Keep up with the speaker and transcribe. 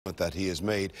commitment that he has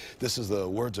made. This is the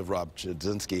words of Rob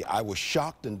Chudzinski. I was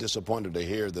shocked and disappointed to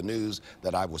hear the news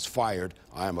that I was fired.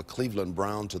 I am a Cleveland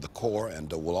Brown to the core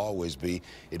and will always be.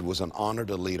 It was an honor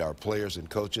to lead our players and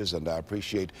coaches, and I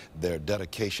appreciate their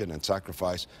dedication and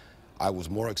sacrifice. I was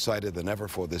more excited than ever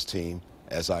for this team,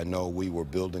 as I know we were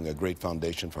building a great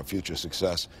foundation for future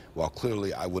success. While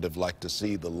clearly I would have liked to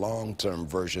see the long-term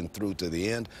version through to the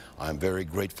end, I'm very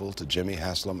grateful to Jimmy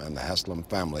Haslam and the Haslam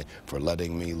family for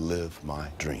letting me live my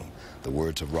dream. The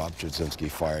words of Rob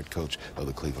Chudzinski, fired coach of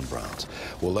the Cleveland Browns.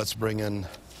 Well, let's bring in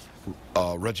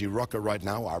Reggie Rucker right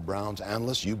now, our Browns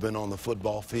analyst. You've been on the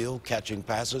football field catching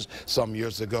passes some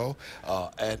years ago,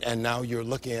 and now you're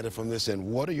looking at it from this end.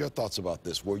 What are your thoughts about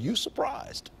this? Were you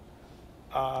surprised?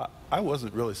 I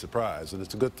wasn't really surprised, and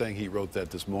it's a good thing he wrote that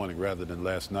this morning rather than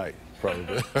last night,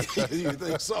 probably. You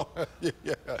think so?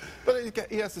 Yeah. But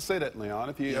he has to say that, Leon,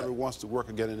 if he ever wants to work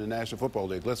again in the National Football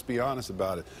League. Let's be honest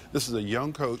about it. This is a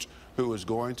young coach who is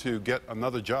going to get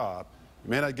another job. He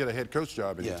may not get a head coach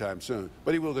job anytime soon,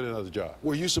 but he will get another job.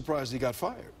 Were you surprised he got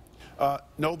fired?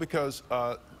 No, because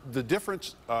the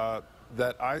difference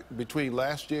between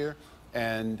last year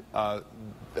and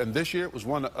this year was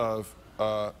one of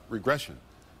regression.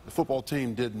 The football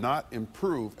team did not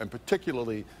improve, and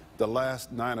particularly the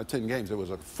last 9 or 10 games. There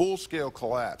was a full-scale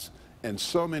collapse in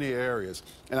so many areas.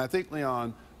 And I think,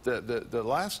 Leon, the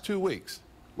last 2 weeks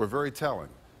were very telling.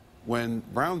 When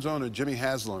Browns owner Jimmy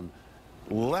Haslam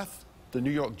left the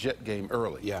New York Jet game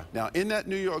early. Now, in that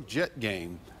New York Jet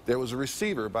game, there was a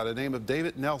receiver by the name of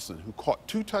David Nelson who caught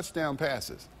 2 touchdown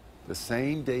passes. The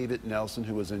same David Nelson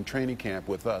who was in training camp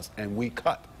with us, and we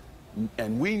cut.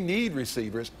 And we need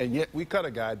receivers, and yet we cut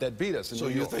a guy that beat us in New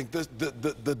York. So you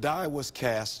think the die was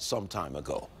cast some time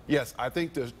ago? Yes, I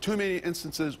think there's too many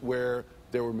instances where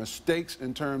there were mistakes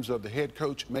in terms of the head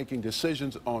coach making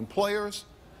decisions on players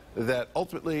that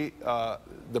ultimately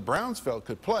the Browns felt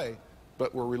could play,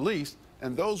 but were released,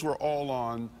 and those were all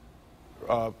on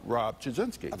Rob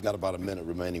Chudzinski. I've got about a minute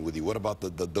remaining with you. What about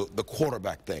the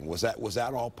quarterback thing? Was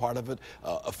that all part of it?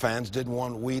 Fans didn't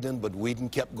want Whedon, but Whedon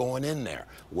kept going in there.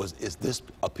 Is this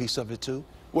a piece of it too?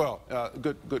 Well,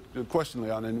 good question,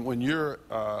 Leon. And when you're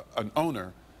an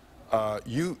owner,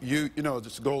 you know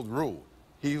it's a golden rule.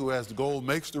 He who has the gold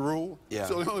makes the rule.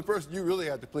 So the only person you really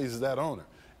have to please is that owner.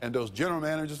 And those general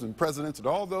managers and presidents and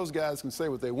all those guys can say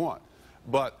what they want.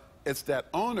 But it's that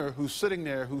owner who's sitting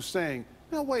there who's saying,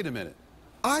 now, wait a minute.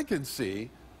 I can see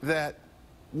that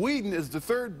Whedon is the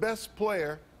 3rd best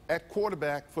player at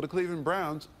quarterback for the Cleveland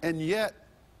Browns, and yet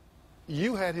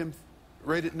you had him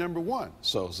rated number 1.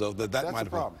 So that That's might a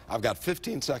problem. I've got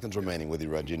 15 seconds remaining with you,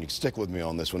 Reggie, and you can stick with me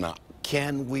on this one. Now,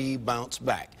 can we bounce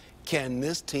back? Can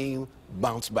this team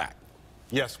bounce back?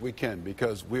 Yes, we can,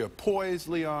 because we are poised,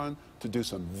 Leon, to do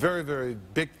some very, very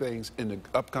big things in the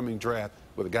upcoming draft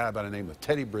with a guy by the name of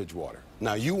Teddy Bridgewater.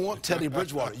 Now, you want Teddy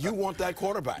Bridgewater. You want that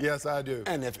quarterback. Yes, I do.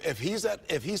 And if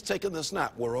he's taking the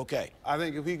snap, we're okay. I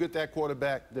think if we get that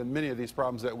quarterback, then many of these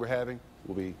problems that we're having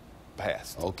will be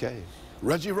past. Okay.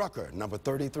 Reggie Rucker, number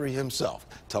 33 himself,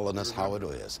 telling us how it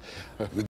is.